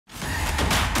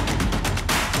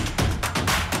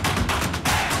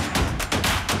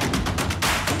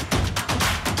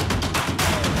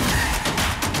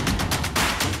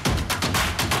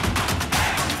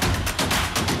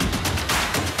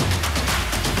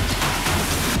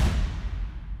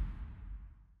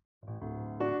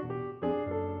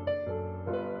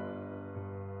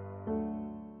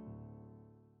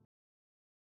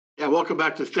Welcome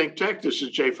back to Think Tech. This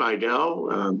is Jay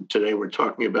Fidell. Today we're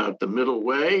talking about the middle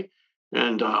way.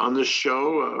 And on this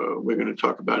show, we're going to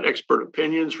talk about expert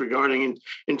opinions regarding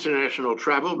international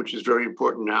travel, which is very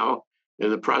important now in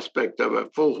the prospect of a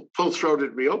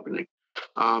full-throated reopening.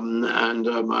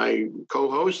 My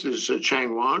co-host is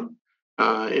Chang Wang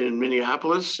in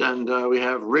Minneapolis. And we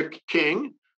have Rick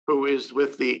King, who is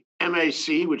with the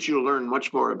MAC, which you'll learn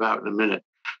much more about in a minute.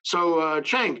 So,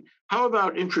 Chang, how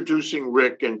about introducing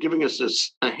Rick and giving us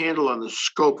a handle on the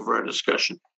scope of our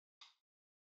discussion?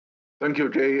 Thank you,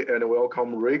 Jay, and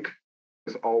welcome, Rick.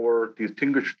 It's our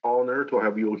distinguished honor to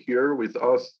have you here with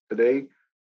us today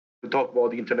to talk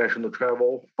about international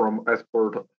travel from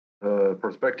expert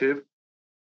perspective.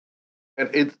 And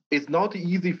it's not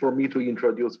easy for me to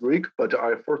introduce Rick, but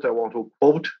I want to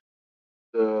quote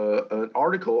an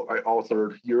article I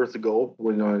authored years ago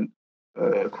when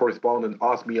a correspondent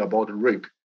asked me about Rick.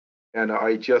 And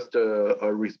I just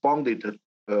responded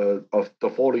of the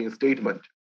following statement.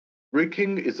 Rick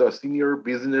King is a senior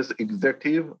business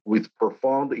executive with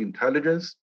profound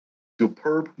intelligence,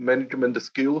 superb management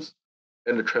skills,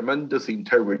 and tremendous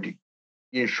integrity.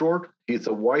 In short, he's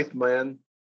a wise man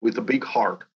with a big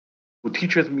heart who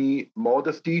teaches me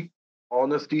modesty,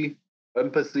 honesty,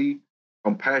 empathy,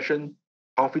 compassion,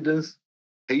 confidence,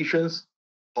 patience,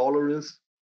 tolerance,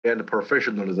 and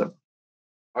professionalism.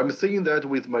 I'm saying that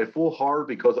with my full heart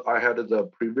because I had the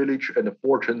privilege and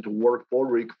fortune to work for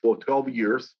Rick for 12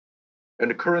 years.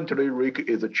 And currently, Rick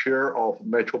is the chair of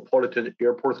Metropolitan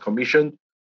Airports Commission,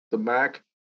 the MAC,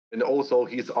 and also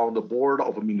he's on the board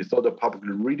of Minnesota Public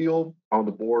Radio, on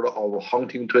the board of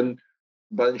Huntington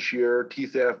Banshire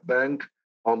TCF Bank,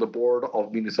 on the board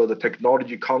of Minnesota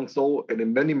Technology Council, and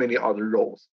in many, many other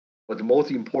roles. But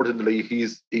most importantly, he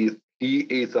is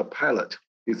a pilot.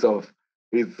 He's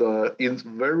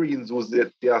very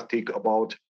enthusiastic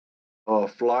about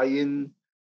flying,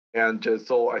 and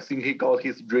so I think he got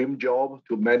his dream job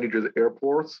to manage the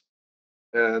airports.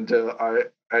 And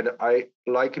I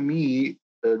like me,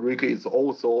 Rick is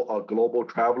also a global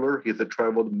traveler. He's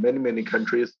traveled many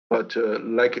countries, but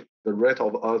like the rest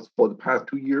of us, for the past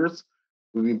 2 years,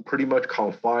 we've been pretty much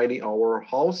confined in our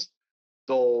house.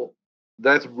 So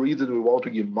that's the reason we want to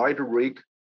invite Rick,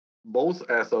 both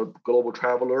as a global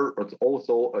traveler, but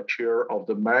also a chair of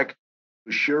the MAC,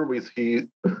 to share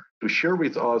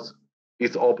with us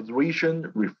his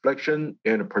observation, reflection,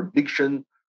 and prediction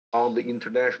on the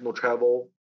international travel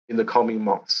in the coming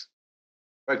months.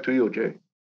 Back to you, Jay.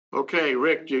 Okay,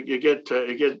 Rick, you get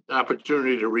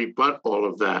opportunity to rebut all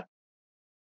of that.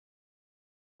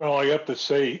 Well, I have to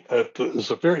say, it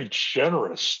was a very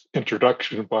generous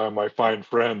introduction by my fine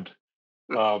friend.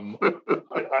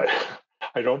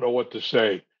 I don't know what to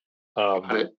say.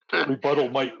 Rebuttal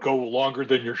might go longer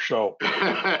than your show.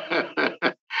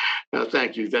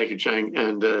 Thank you, Chang,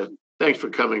 and thanks for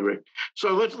coming, Rick.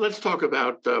 So let's talk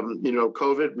about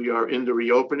COVID. We are in the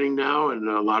reopening now, and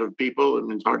a lot of people, and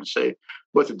it's hard to say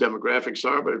what the demographics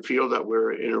are, but I feel that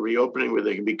we're in a reopening where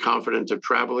they can be confident to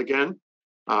travel again,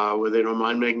 where they don't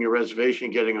mind making a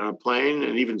reservation, getting on a plane,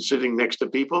 and even sitting next to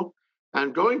people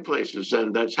and going places.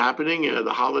 And that's happening.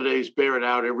 The holidays bear it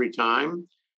out every time.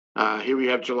 Here we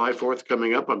have July 4th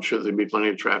coming up. I'm sure there'll be plenty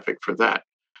of traffic for that.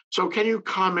 So can you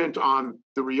comment on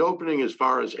the reopening as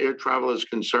far as air travel is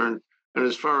concerned and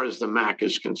as far as the MAC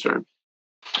is concerned?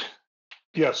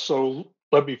 Yes. So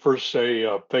let me first say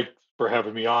thanks for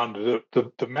having me on.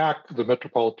 The MAC, the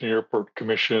Metropolitan Airport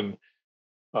Commission,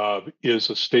 is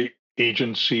a state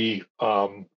agency,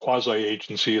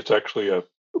 quasi-agency. It's actually a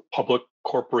public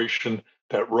corporation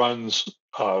that runs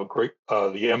the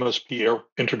MSP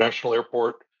International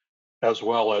Airport, as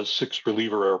well as 6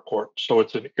 reliever airports. So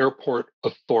it's an airport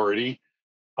authority.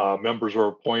 Members are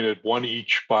appointed, one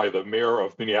each by the mayor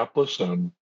of Minneapolis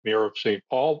and mayor of St.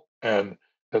 Paul, and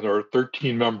then there are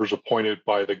 13 members appointed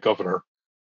by the governor.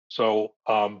 So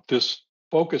this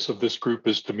focus of this group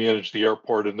is to manage the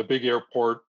airport, and the big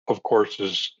airport, of course,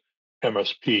 is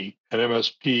MSP. And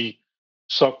MSP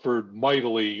suffered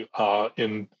mightily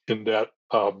in that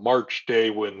March day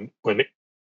when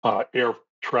air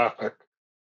traffic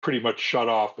pretty much shut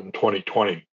off in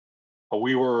 2020.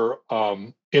 We were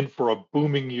in for a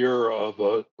booming year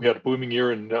we had a booming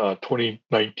year in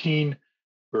 2019.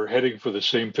 We were heading for the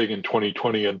same thing in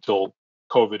 2020 until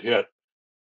COVID hit.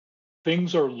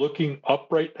 Things are looking up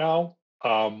right now.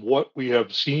 What we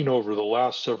have seen over the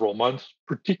last several months,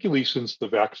 particularly since the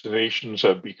vaccinations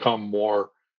have become more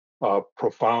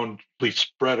profoundly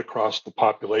spread across the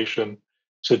population,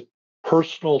 is that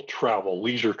personal travel,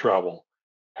 leisure travel,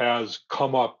 has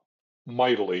come up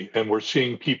mightily, and we're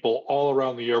seeing people all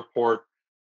around the airport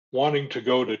wanting to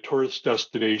go to tourist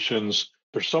destinations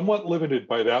they're somewhat limited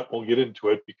by that. We'll get into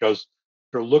it because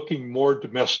they're looking more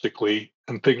domestically,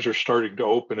 and things are starting to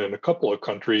open in a couple of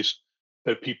countries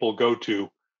that people go to.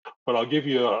 But I'll give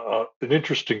you an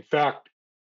interesting fact.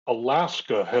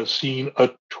 Alaska has seen a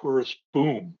tourist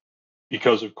boom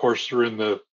because, of course, they're in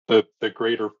the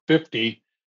greater 50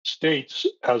 states,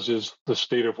 as is the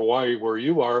state of Hawaii, where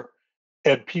you are.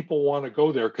 And people want to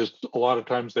go there because a lot of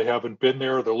times they haven't been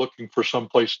there. They're looking for some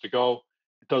place to go.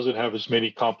 It doesn't have as many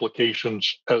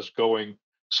complications as going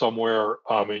somewhere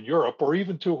in Europe or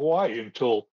even to Hawaii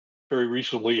until very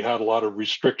recently had a lot of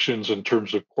restrictions in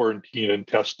terms of quarantine and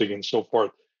testing and so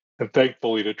forth. And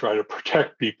thankfully to try to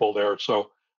protect people there.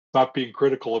 So not being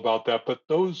critical about that, but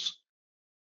those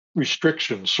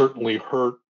restrictions certainly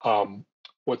hurt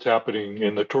what's happening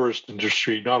in the tourist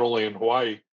industry, not only in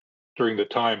Hawaii during the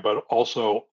time, but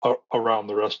also around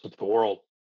the rest of the world.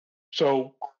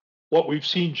 So, what we've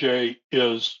seen, Jay,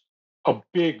 is a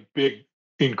big, big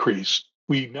increase.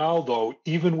 We now, though,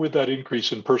 even with that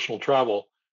increase in personal travel,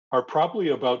 are probably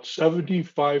about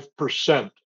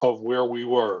 75% of where we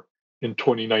were in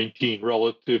 2019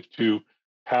 relative to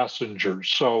passengers.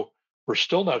 So, we're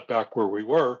still not back where we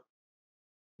were.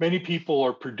 Many people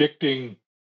are predicting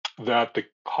that the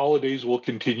holidays will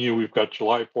continue. We've got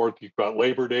July 4th, you've got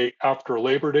Labor Day. After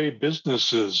Labor Day,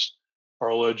 businesses are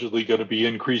allegedly going to be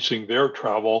increasing their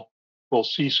travel. We'll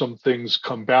see some things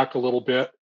come back a little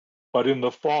bit, but in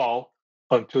the fall,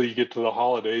 until you get to the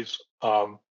holidays,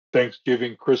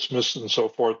 Thanksgiving, Christmas, and so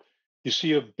forth, you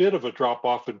see a bit of a drop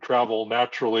off in travel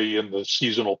naturally in the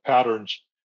seasonal patterns.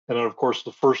 And then, of course,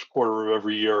 the first quarter of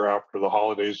every year after the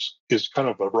holidays is kind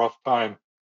of a rough time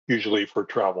usually for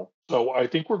travel. So I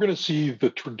think we're going to see the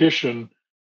tradition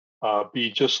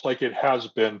be just like it has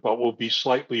been, but will be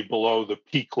slightly below the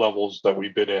peak levels that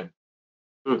we've been in.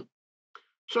 Hmm.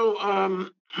 So,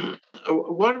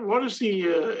 what is the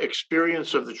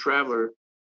experience of the traveler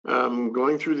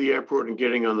going through the airport and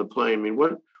getting on the plane? I mean,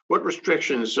 what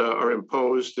restrictions are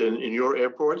imposed in your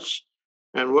airports,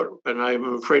 and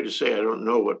I'm afraid to say I don't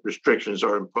know what restrictions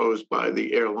are imposed by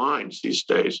the airlines these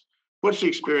days. What's the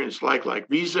experience like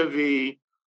vis-a-vis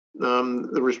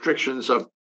the restrictions of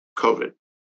COVID?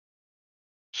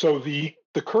 So the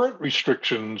current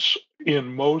restrictions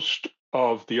in most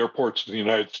of the airports in the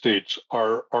United States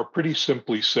are pretty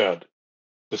simply said.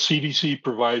 The CDC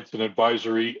provides an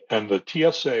advisory, and the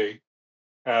TSA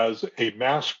has a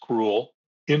mask rule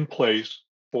in place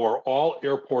for all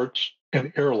airports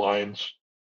and airlines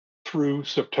through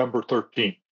September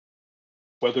 13th.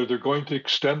 Whether they're going to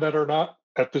extend that or not,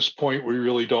 at this point, we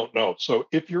really don't know. So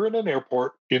if you're in an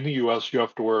airport in the US, you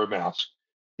have to wear a mask.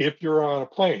 If you're on a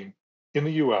plane in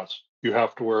the US, you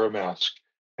have to wear a mask.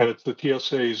 And it's the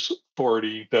TSA's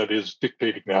authority that is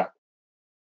dictating that.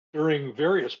 During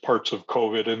various parts of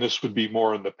COVID, and this would be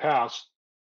more in the past,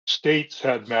 states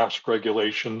had mask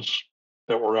regulations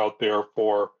that were out there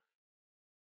for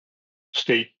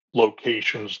state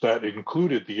locations that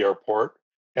included the airport,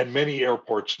 and many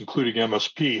airports, including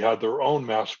MSP, had their own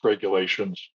mask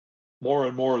regulations. More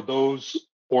and more of those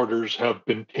orders have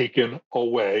been taken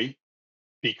away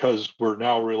because we're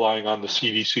now relying on the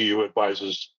CDC, who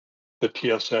advises the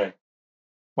TSA.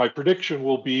 My prediction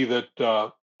will be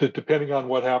that depending on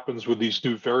what happens with these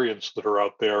new variants that are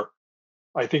out there,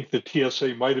 I think the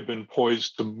TSA might have been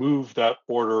poised to move that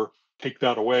order, take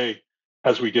that away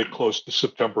as we get close to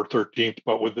September 13th.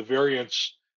 But with the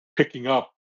variants picking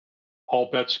up, all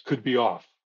bets could be off.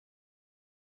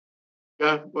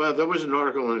 Yeah, well, there was an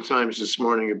article in the Times this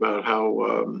morning about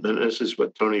how, and this is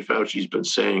what Tony Fauci's been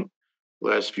saying the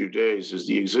last few days, is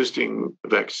the existing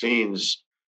vaccines,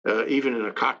 even in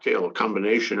a cocktail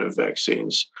combination of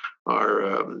vaccines,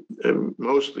 are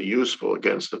mostly useful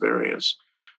against the variants.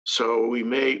 So we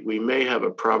may have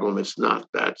a problem. It's not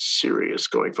that serious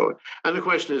going forward. And the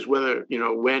question is whether,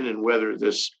 when and whether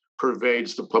this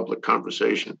pervades the public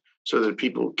conversation so that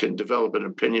people can develop an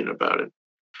opinion about it.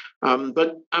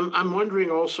 But I'm wondering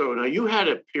also, now you had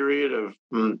a period of,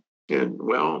 and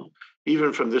well,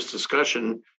 even from this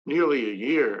discussion, nearly a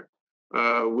year,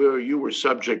 where you were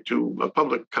subject to a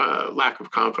public lack of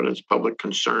confidence, public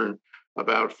concern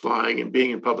about flying and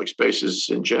being in public spaces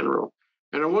in general.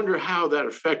 And I wonder how that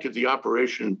affected the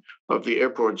operation of the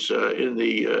airports in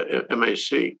the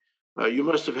MAC. You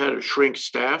must have had to shrink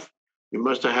staff. You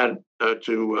must have had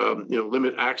to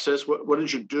limit access. What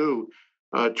did you do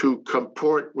to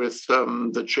comport with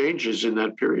the changes in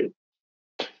that period?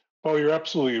 Oh, you're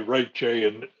absolutely right, Jay.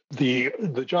 And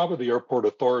the job of the airport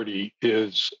authority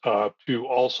is to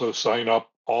also sign up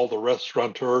all the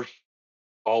restaurateurs,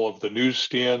 all of the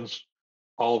newsstands,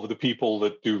 all of the people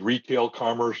that do retail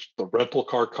commerce, the rental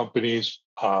car companies.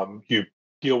 You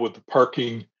deal with the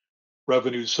parking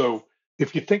revenue. So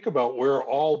if you think about where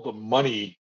all the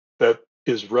money that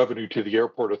is revenue to the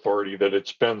airport authority that it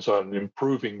spends on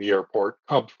improving the airport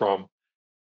comes from,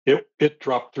 it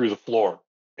dropped through the floor.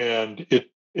 And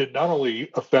it not only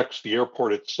affects the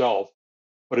airport itself,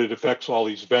 but it affects all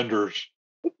these vendors.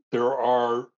 There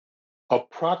are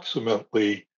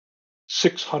approximately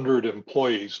 600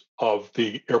 employees of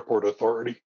the airport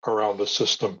authority around the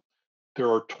system.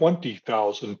 There are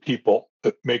 20,000 people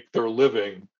that make their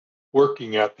living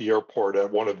working at the airport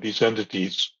at one of these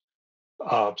entities.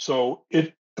 So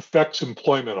it affects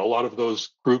employment. A lot of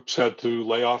those groups had to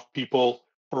lay off people,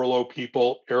 furlough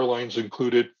people, airlines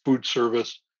included, food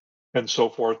service, and so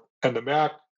forth. And the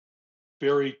MAC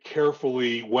very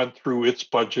carefully went through its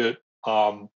budget,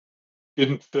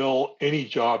 didn't fill any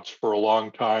jobs for a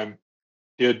long time,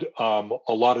 did a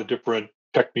lot of different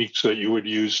techniques that you would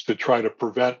use to try to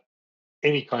prevent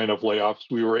any kind of layoffs.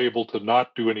 We were able to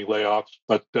not do any layoffs,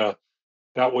 but that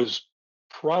was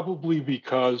probably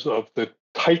because of the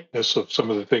tightness of some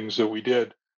of the things that we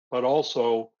did, but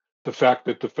also the fact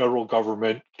that the federal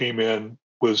government came in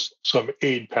with some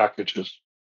aid packages.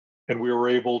 And we were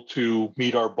able to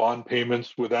meet our bond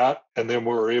payments with that. And then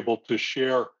we were able to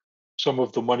share some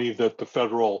of the money that the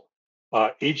federal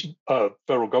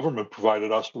government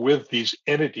provided us with these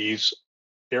entities,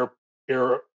 air,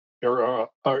 air,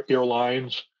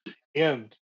 airlines,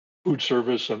 and food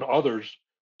service and others,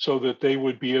 so that they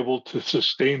would be able to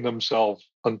sustain themselves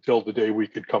until the day we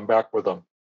could come back with them.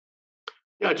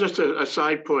 Yeah, just a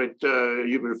side point.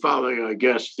 You've been following, I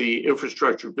guess, the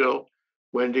infrastructure bill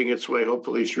wending its way,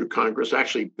 hopefully, through Congress.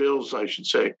 Actually, bills, I should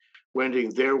say, wending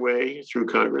their way through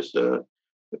Congress. The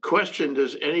question: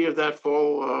 does any of that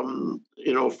fall,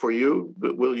 for you?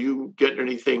 Will you get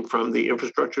anything from the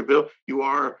infrastructure bill? You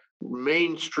are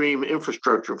mainstream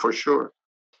infrastructure for sure.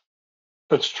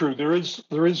 That's true. There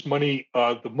is money.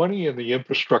 The money in the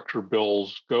infrastructure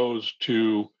bills goes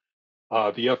to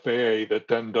the FAA, that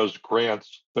then does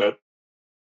grants that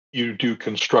you do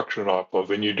construction off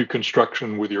of, and you do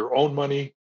construction with your own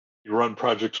money. You run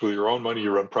projects with your own money.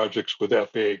 You run projects with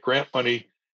FAA grant money,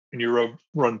 and you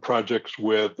run projects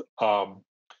with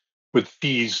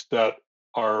fees that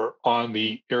are on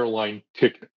the airline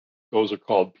ticket. Those are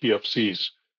called PFCs.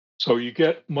 So you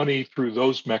get money through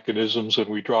those mechanisms, and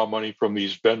we draw money from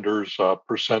these vendors,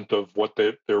 percent of what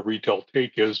their retail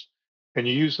take is, and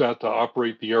you use that to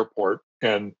operate the airport.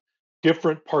 And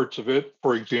different parts of it,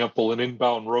 for example, an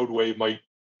inbound roadway might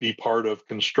be part of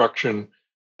construction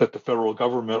that the federal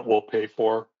government will pay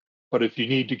for. But if you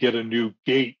need to get a new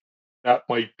gate, that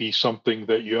might be something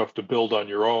that you have to build on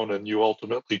your own, and you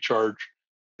ultimately charge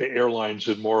the airlines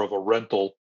in more of a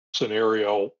rental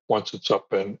scenario once it's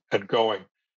up and going.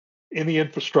 In the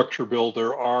infrastructure bill,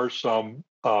 there are some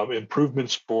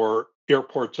improvements for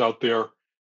airports out there.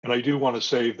 And I do want to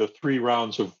say the 3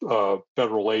 rounds of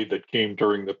federal aid that came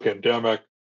during the pandemic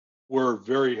were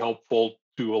very helpful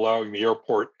to allowing the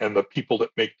airport and the people that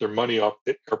make their money off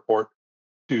the airport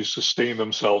to sustain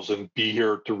themselves and be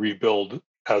here to rebuild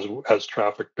as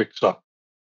traffic picks up.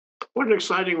 What an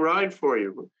exciting ride for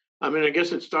you. I mean, I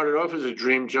guess it started off as a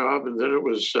dream job, and then it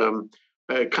was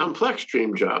a complex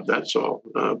dream job, that's all,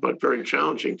 but very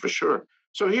challenging for sure.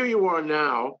 So here you are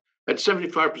now at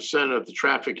 75% of the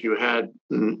traffic you had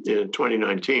in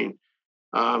 2019.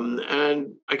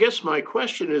 And I guess my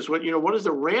question is, what is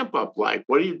the ramp up like?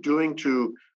 What are you doing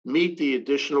to meet the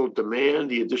additional demand,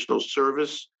 the additional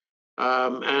service?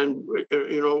 And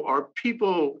are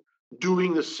people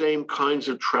doing the same kinds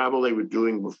of travel they were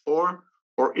doing before,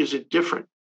 or is it different?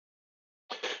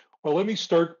 Well, let me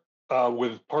start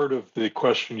with part of the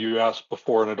question you asked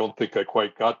before, and I don't think I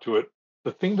quite got to it.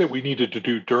 The thing that we needed to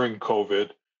do during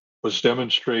COVID was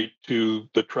demonstrate to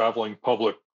the traveling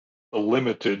public, the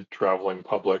limited traveling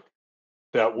public,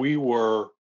 that we were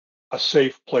a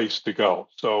safe place to go.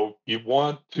 So you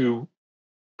want to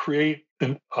create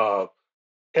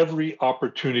every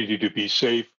opportunity to be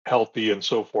safe, healthy, and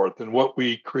so forth. And what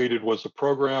we created was a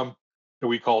program that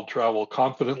we called Travel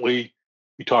Confidently.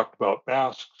 We talked about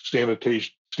masks,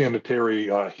 sanitation, sanitary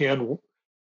hand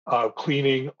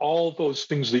cleaning, all those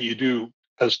things that you do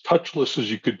as touchless as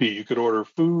you could be. You could order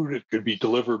food, it could be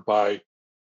delivered by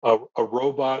a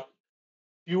robot,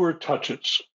 fewer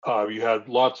touches. You had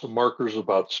lots of markers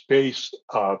about space,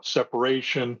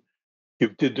 separation. You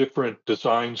did different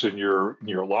designs in your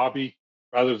lobby.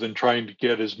 Rather than trying to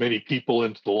get as many people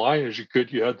into the line as you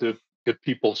could, you had to get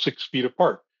people 6 feet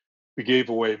apart. We gave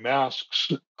away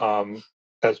masks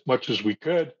as much as we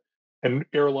could, and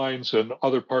airlines and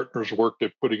other partners worked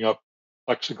at putting up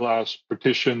plexiglass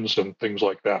partitions and things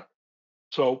like that.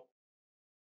 So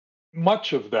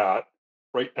much of that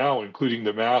right now, including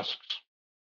the masks,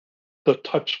 the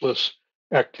touchless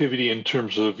activity in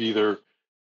terms of either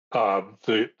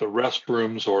the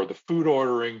restrooms or the food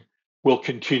ordering will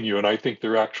continue. And I think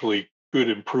they're actually good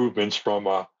improvements from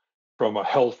a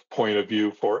health point of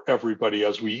view for everybody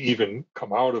as we even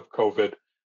come out of COVID.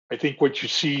 I think what you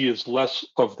see is less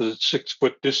of the 6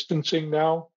 foot distancing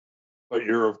now, but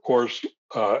you're, of course,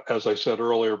 as I said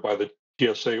earlier, by the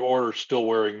TSA order, still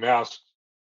wearing masks.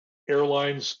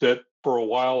 Airlines that for a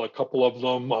while, a couple of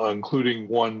them, including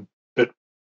one that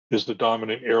is the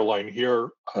dominant airline here,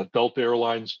 Delta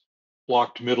Airlines,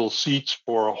 blocked middle seats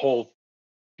for a whole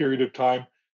period of time.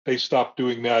 They stopped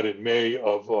doing that in May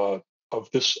of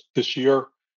this year.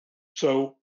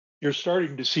 So you're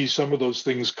starting to see some of those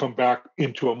things come back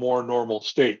into a more normal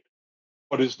state.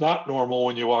 What is not normal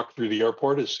when you walk through the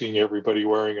airport is seeing everybody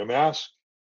wearing a mask.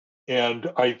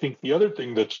 And I think the other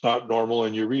thing that's not normal,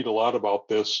 and you read a lot about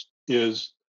this,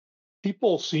 is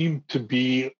people seem to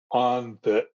be on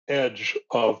the edge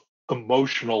of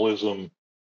emotionalism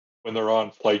when they're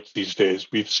on flights these days.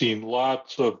 We've seen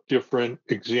lots of different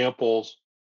examples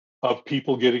of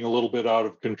people getting a little bit out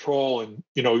of control. And,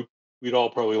 we'd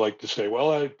all probably like to say,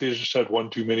 well, they just had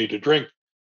one too many to drink.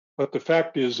 But the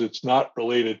fact is, it's not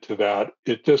related to that.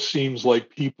 It just seems like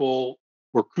people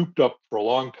were cooped up for a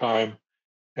long time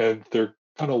and they're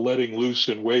kind of letting loose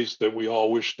in ways that we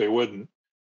all wish they wouldn't.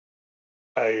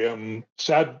 I am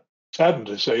saddened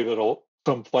to say that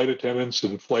some flight attendants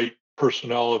and flight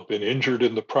personnel have been injured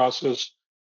in the process.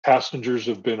 Passengers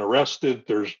have been arrested.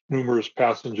 There's numerous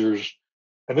passengers,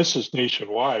 and this is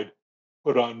nationwide,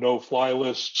 put on no-fly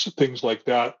lists, things like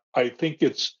that. I think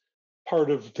it's part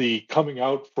of the coming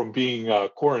out from being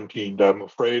quarantined, I'm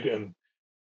afraid, and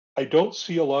I don't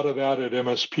see a lot of that at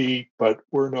MSP, but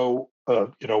we're no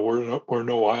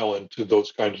island to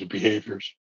those kinds of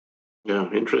behaviors. Yeah,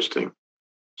 interesting.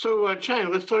 So,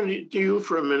 Chang, let's turn to you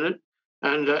for a minute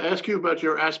and ask you about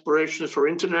your aspirations for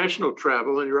international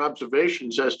travel and your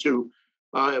observations as to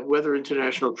whether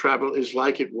international travel is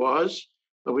like it was.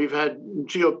 We've had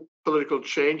geopolitical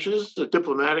changes, the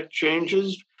diplomatic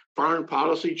changes, foreign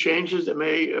policy changes that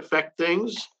may affect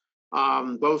things,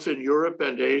 both in Europe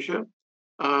and Asia.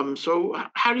 So,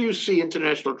 how do you see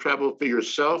international travel for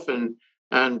yourself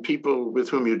and people with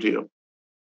whom you deal?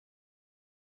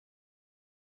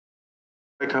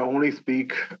 I can only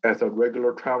speak as a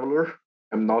regular traveler.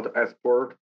 I'm not an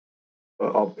expert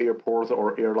of airports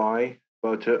or airline,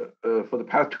 but for the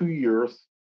past 2 years,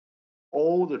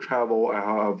 all the travel I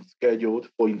have scheduled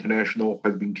for international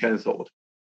has been canceled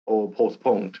or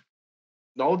postponed.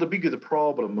 Now, the biggest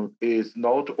problem is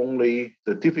not only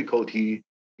the difficulty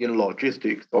in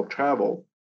logistics of travel,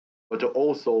 but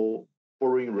also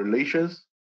foreign relations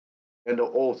and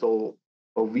also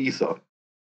a visa.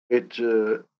 It,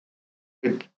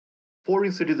 it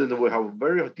Foreign citizens will have a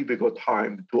very difficult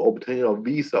time to obtain a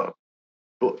visa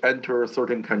to enter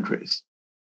certain countries,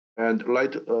 and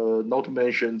not to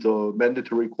mention the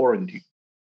mandatory quarantine.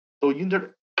 So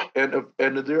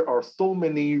and there are so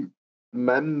many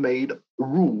man-made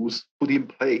rules put in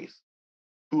place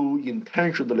to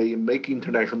intentionally make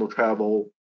international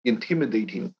travel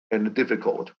intimidating and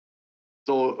difficult.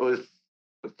 So,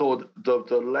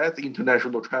 the less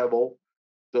international travel,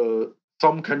 the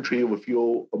some country will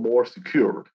feel more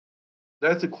secure.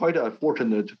 That's quite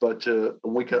unfortunate, but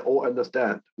we can all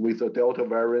understand with the Delta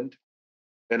variant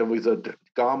and with the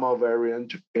Gamma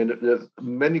variant, and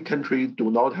many countries do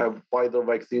not have Pfizer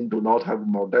vaccine, do not have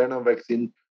Moderna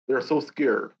vaccine. They're so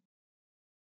scared.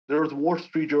 There was a Wall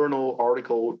Street Journal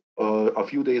article a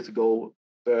few days ago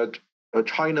that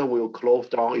China will close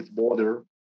down its border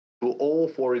to all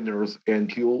foreigners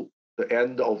until the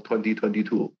end of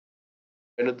 2022.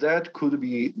 And that could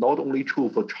be not only true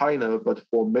for China, but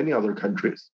for many other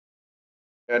countries.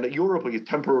 And Europe is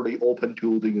temporarily open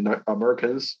to the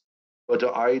Americans, but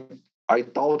I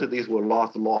doubt this will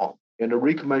last long. And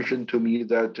Rick mentioned to me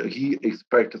that he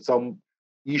expects some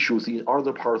issues in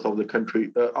other parts of the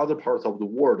country, other parts of the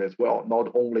world as well,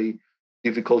 not only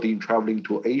difficulty in traveling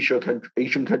to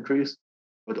Asian countries,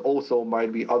 but also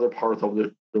might be other parts of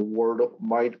the world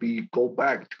might be go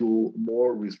back to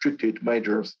more restricted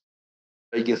measures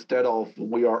instead of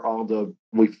we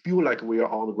feel like we are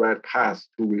on the right path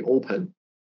to reopen.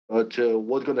 But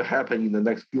what's going to happen in the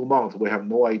next few months, we have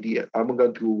no idea. I'm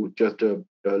going to just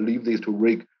leave this to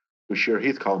Rick to share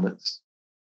his comments.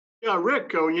 Yeah,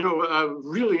 Rick, I'm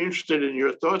really interested in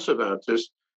your thoughts about this.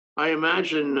 I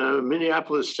imagine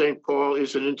Minneapolis, St. Paul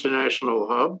is an international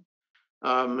hub,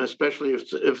 especially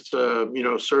if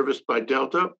it's serviced by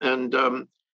Delta, and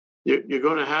you're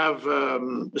going to have a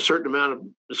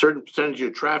certain percentage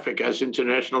of traffic as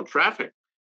international traffic.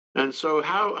 And so,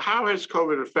 how has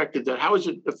COVID affected that? How is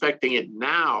it affecting it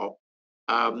now?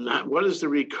 What is the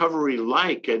recovery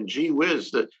like? And gee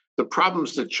whiz, the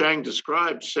problems that Chang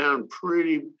described sound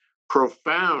pretty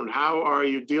profound. How are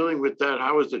you dealing with that?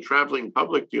 How is the traveling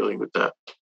public dealing with that?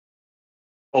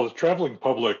 Well, the traveling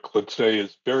public, let's say,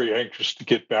 is very anxious to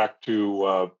get back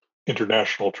to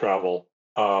international travel.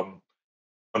 Um,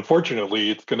 Unfortunately,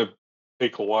 it's going to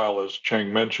take a while, as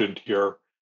Chang mentioned here.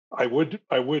 I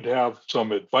would have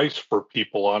some advice for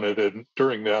people on it, and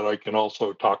during that, I can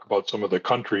also talk about some of the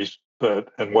countries that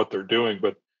and what they're doing.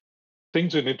 But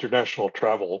things in international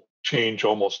travel change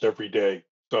almost every day,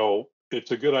 so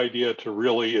it's a good idea to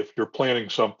really, if you're planning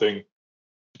something,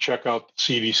 check out the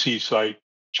CDC site,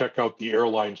 check out the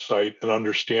airline site, and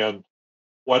understand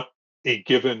what a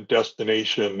given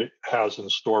destination has in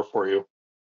store for you.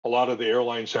 A lot of the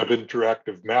airlines have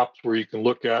interactive maps where you can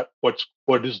look at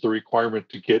what is the requirement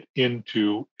to get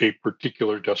into a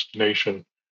particular destination.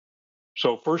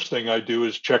 So first thing I do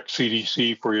is check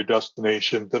CDC for your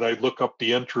destination. Then I look up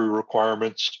the entry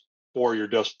requirements for your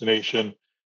destination.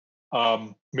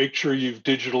 Make sure you've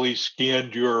digitally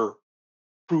scanned your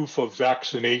proof of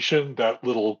vaccination, that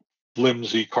little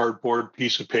flimsy cardboard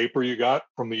piece of paper you got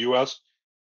from the US.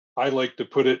 I like to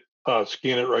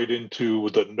scan it right into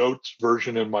the notes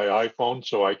version in my iPhone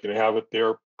so I can have it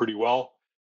there pretty well.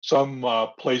 Some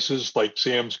places like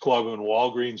Sam's Club and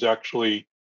Walgreens actually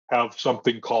have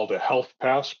something called a health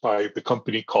pass by the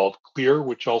company called Clear,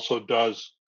 which also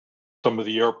does some of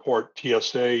the airport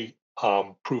TSA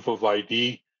proof of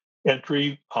ID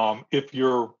entry. If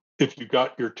you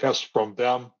got your test from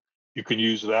them, you can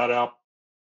use that app.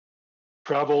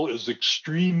 Travel is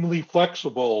extremely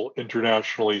flexible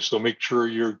internationally, so make sure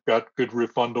you've got good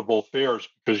refundable fares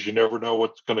because you never know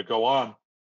what's going to go on.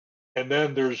 And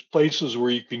then there's places where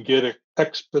you can get an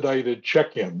expedited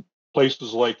check-in,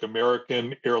 places like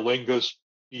American, Aer Lingus,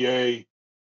 BA,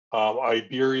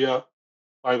 Iberia.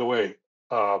 By the way,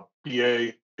 BA,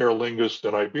 Aer Lingus,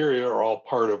 and Iberia are all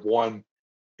part of one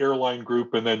airline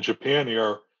group, and then Japan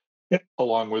Air,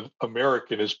 along with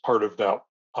American, is part of that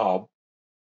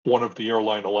one of the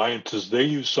airline alliances. They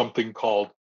use something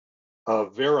called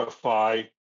Verify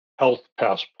Health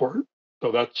Passport.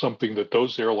 So that's something that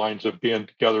those airlines have band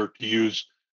together to use.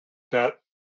 That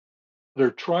they're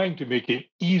trying to make it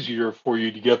easier for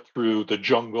you to get through the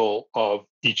jungle of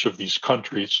each of these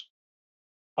countries.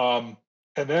 And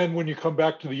then when you come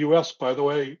back to the US, by the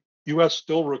way, US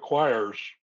still requires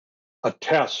a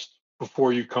test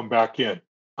before you come back in,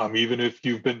 even if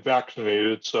you've been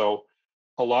vaccinated. So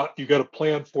you got to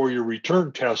plan for your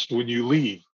return test when you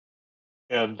leave.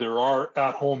 And there are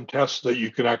at-home tests that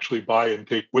you can actually buy and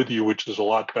take with you, which is a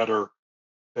lot better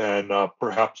than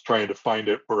perhaps trying to find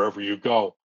it wherever you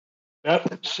go.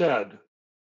 That said,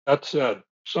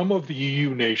 some of the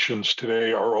EU nations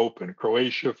today are open: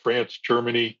 Croatia, France,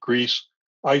 Germany, Greece,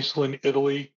 Iceland,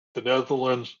 Italy, the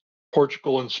Netherlands,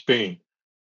 Portugal, and Spain.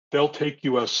 They'll take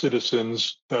US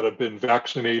citizens that have been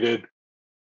vaccinated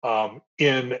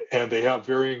in, and they have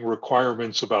varying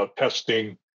requirements about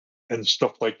testing and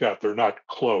stuff like that. They're not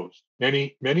closed.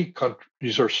 Many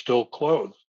countries are still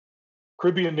closed.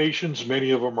 Caribbean nations,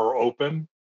 many of them are open.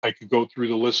 I could go through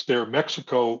the list there.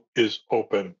 Mexico is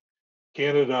open.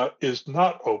 Canada is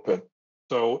not open.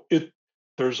 So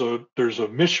there's a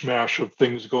mishmash of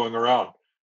things going around.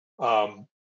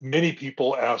 Many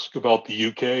people ask about the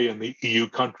UK and the EU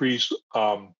countries.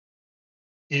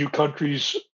 EU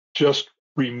countries just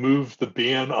removed the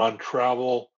ban on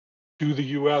travel to the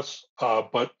US,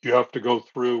 but you have to go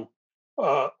through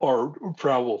or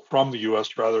travel from the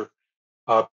US rather,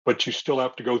 but you still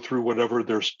have to go through whatever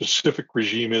their specific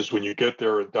regime is when you get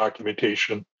there, and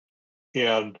documentation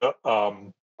and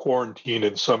quarantine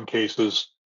in some cases,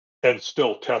 and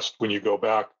still test when you go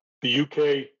back. The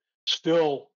UK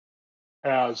still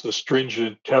has a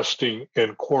stringent testing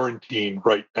and quarantine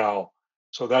right now.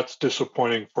 So that's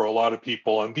disappointing for a lot of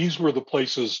people. And these were the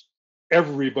places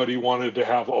everybody wanted to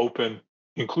have open,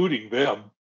 including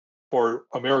them, for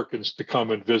Americans to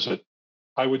come and visit.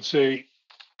 I would say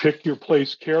pick your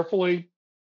place carefully,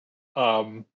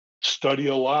 study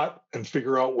a lot, and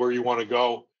figure out where you want to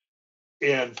go,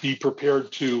 and be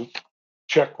prepared to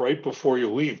check right before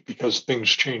you leave because things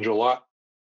change a lot.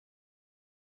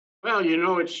 Well,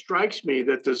 it strikes me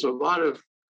that there's a lot of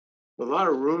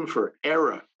room for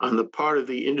error on the part of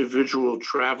the individual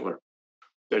traveler,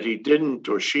 that he didn't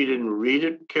or she didn't read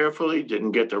it carefully,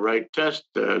 didn't get the right test,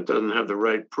 doesn't have the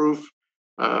right proof.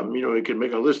 He can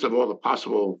make a list of all the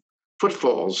possible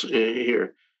pitfalls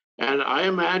here. And I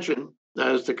imagine,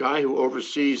 as the guy who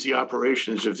oversees the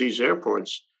operations of these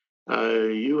airports,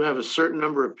 you have a certain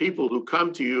number of people who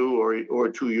come to you or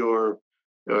to your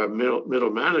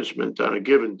middle management on a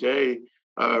given day,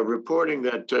 reporting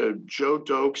that Joe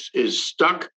Dokes is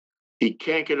stuck. He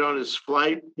can't get on his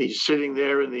flight. He's sitting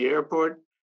there in the airport,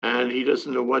 and he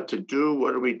doesn't know what to do.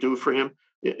 What do we do for him?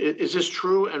 Is this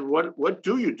true? And what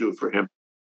do you do for him?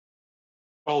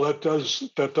 Well, that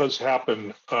does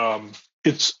happen.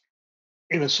 It's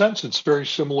in a sense, it's very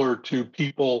similar to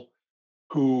people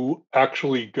who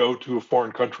actually go to a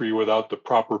foreign country without the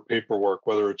proper paperwork,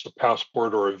 whether it's a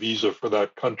passport or a visa for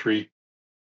that country.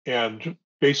 And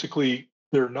basically,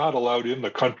 they're not allowed in the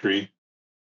country.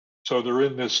 So they're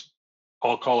in this,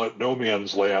 I'll call it no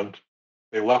man's land.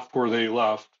 They left where they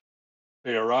left.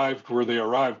 They arrived where they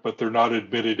arrived, but they're not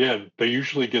admitted in. They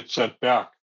usually get sent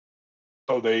back.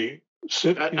 So they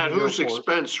sit in the At whose airport.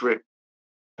 expense, Rick?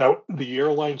 Now, the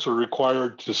airlines are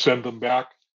required to send them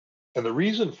back. And the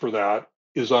reason for that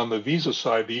is on the visa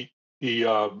side,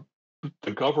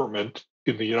 the government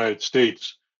in the United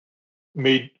States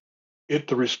made it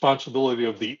the responsibility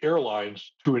of the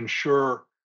airlines to ensure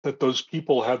that those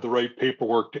people had the right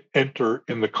paperwork to enter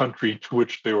in the country to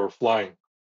which they were flying.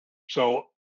 So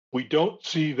we don't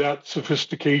see that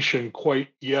sophistication quite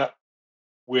yet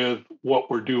with what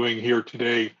we're doing here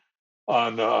today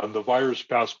on the virus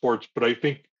passports, but I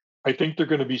think they're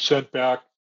going to be sent back,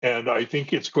 and I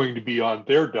think it's going to be on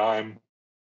their dime,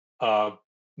 uh,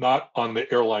 not on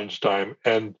the airline's dime,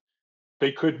 and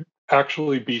they could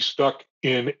actually be stuck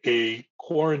in a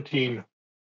quarantine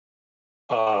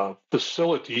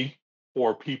facility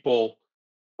for people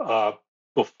uh,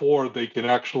 before they can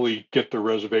actually get their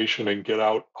reservation and get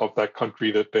out of that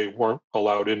country that they weren't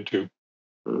allowed into.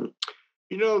 Mm.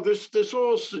 This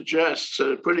all suggests,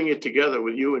 putting it together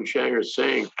with you and Chang are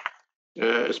saying,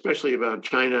 especially about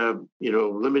China,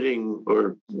 limiting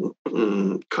or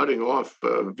cutting off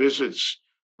visits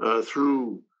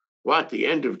through the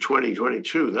end of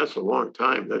 2022. That's a long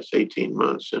time. That's 18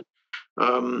 months.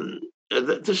 And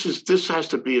this has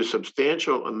to be a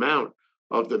substantial amount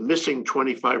of the missing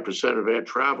 25% of air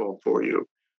travel for you.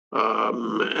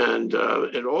 And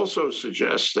it also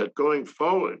suggests that going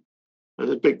forward,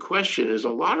 the big question is a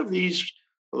lot of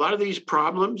these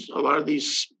problems, a lot of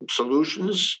these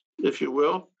solutions, if you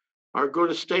will, are going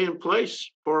to stay in place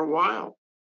for a while,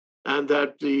 and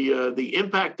that the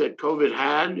impact that COVID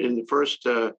had in the first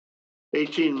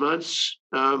 18 months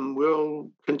will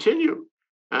continue,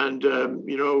 and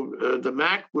the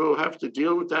MAC will have to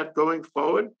deal with that going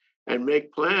forward and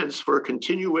make plans for a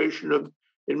continuation of,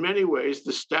 in many ways,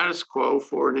 the status quo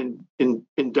for an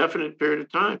indefinite period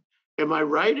of time. Am I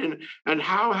right? And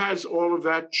how has all of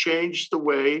that changed the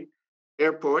way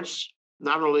airports,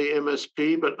 not only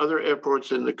MSP, but other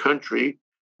airports in the country,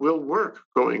 will work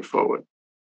going forward?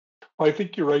 I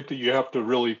think you're right that you have to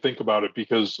really think about it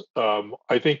because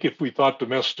I think if we thought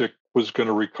domestic was going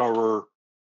to recover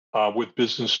with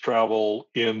business travel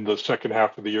in the second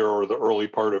half of the year or the early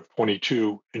part of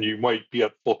 22, and you might be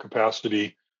at full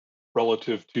capacity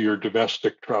relative to your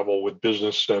domestic travel with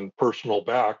business and personal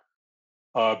back,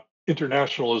 uh,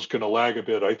 international is going to lag a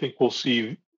bit. I think we'll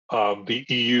see the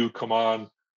EU come on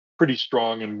pretty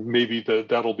strong, and maybe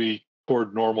that'll be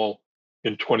toward normal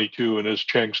in 22. And as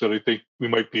Chang said, I think we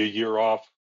might be a year off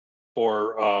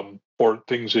for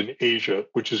things in Asia,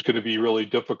 which is going to be really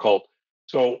difficult.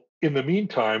 So in the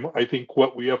meantime, I think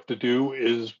what we have to do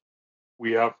is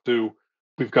we have to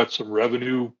we've got some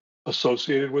revenue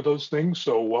associated with those things.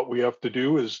 So what we have to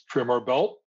do is trim our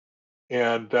belt,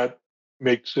 and that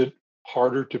makes it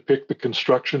harder to pick the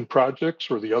construction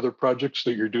projects or the other projects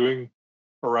that you're doing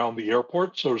around the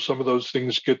airport. So some of those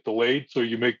things get delayed. So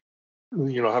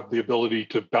have the ability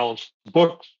to balance the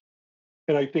books.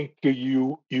 And I think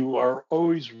you are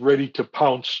always ready to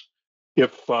pounce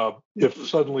if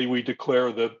suddenly we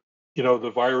declare that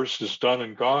the virus is done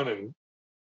and gone and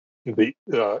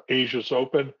the Asia's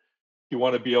open. You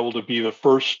want to be able to be the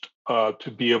first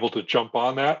to be able to jump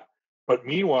on that. But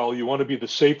meanwhile, you want to be the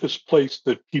safest place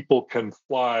that people can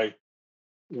fly,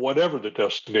 whatever the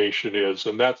destination is,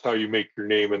 and that's how you make your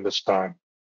name in this time.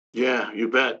 Yeah, you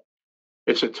bet.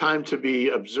 It's a time to be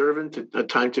observant, a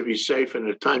time to be safe, and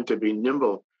a time to be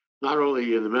nimble, not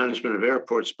only in the management of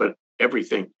airports, but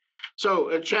everything.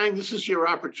 So, Chang, this is your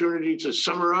opportunity to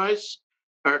summarize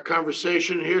our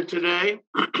conversation here today.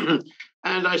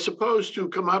 And I suppose to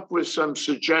come up with some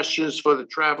suggestions for the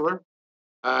traveler.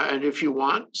 And if you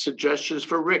want, suggestions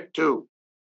for Rick, too.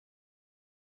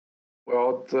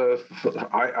 Well,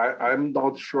 I'm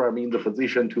not sure I'm in the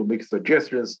position to make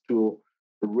suggestions to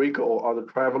Rick or other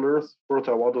travelers. First,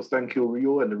 I want to thank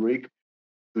you and Rick,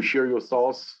 to share your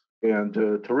thoughts and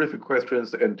terrific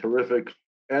questions and terrific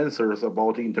answers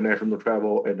about international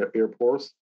travel and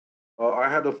airports. I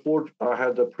had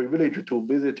the privilege to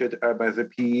visit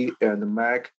MSP and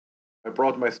MAC. I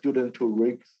brought my student to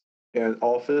Rick's and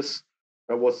office.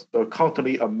 I was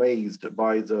constantly amazed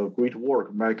by the great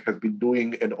work MAC has been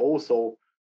doing, and also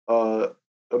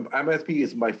MSP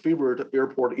is my favorite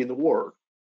airport in the world.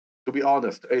 To be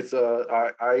honest, it's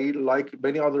I like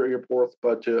many other airports,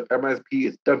 but MSP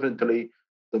is definitely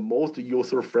the most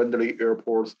user-friendly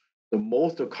airports, the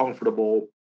most comfortable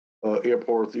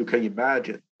airports you can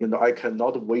imagine. I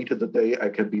cannot wait the day I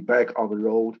can be back on the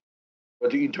road.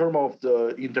 But in terms of the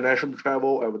international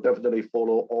travel, I would definitely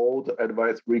follow all the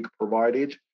advice Rick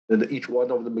provided, and each one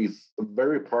of them is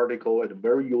very practical and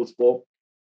very useful.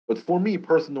 But for me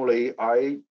personally,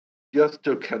 I just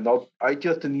cannot. I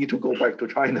just need to go back to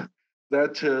China.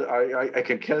 That I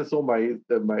can cancel my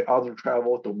other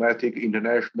travel, domestic,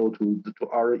 international to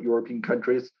other European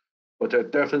countries, but I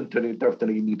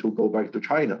definitely need to go back to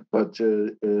China. But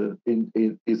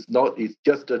it's not. It's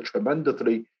just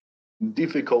tremendously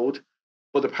difficult.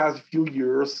 For the past few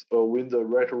years, when the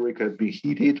rhetoric has been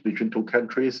heated between two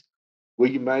countries,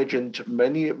 we imagined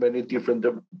many different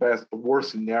best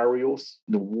worst scenarios: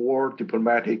 the war,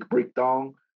 diplomatic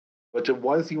breakdown. But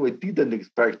one thing we didn't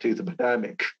expect is a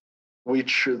pandemic,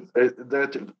 which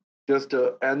that just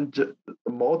add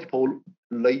multiple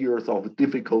layers of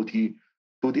difficulty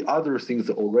to the other things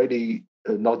already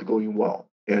not going well,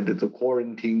 and the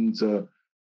quarantines,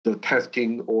 the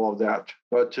testing, all of that.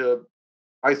 But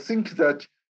I think that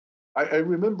I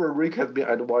remember Rick has been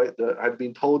advised, had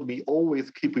been told me always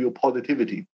keep your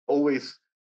positivity, always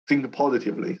think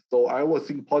positively. So I was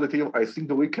think positive. I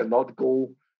think we cannot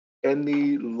go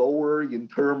any lower in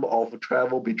terms of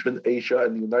travel between Asia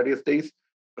and the United States.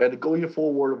 And going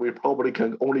forward, we probably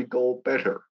can only go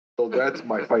better. So that's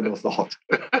my final thought.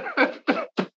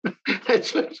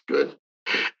 That's good.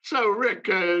 So, Rick,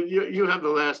 you have the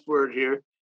last word here.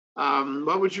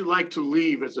 What would you like to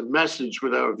leave as a message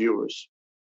with our viewers?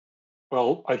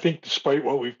 Well, I think despite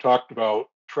what we've talked about,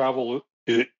 travel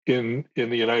in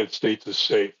the United States is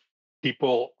safe.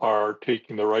 People are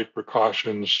taking the right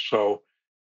precautions. So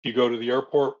if you go to the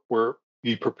airport,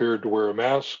 be prepared to wear a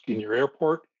mask in your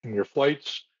airport, in your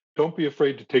flights. Don't be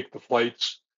afraid to take the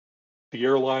flights. The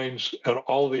airlines and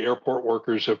all the airport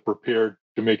workers have prepared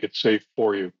to make it safe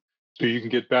for you. So you can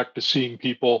get back to seeing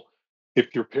people.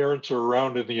 If your parents are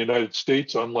around in the United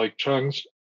States, unlike Chang's,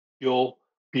 you'll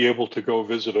be able to go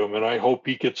visit him. And I hope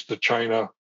he gets to China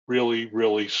really,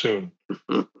 really soon.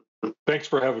 Thanks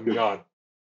for having me on.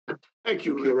 Thank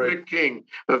you, Rick King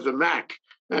of the MAC,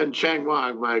 and Chang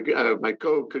Wang, my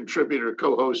co-contributor,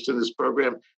 co-host in this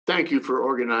program. Thank you for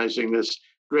organizing this.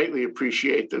 Greatly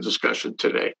appreciate the discussion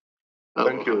today.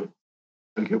 Thank you.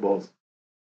 Thank you both.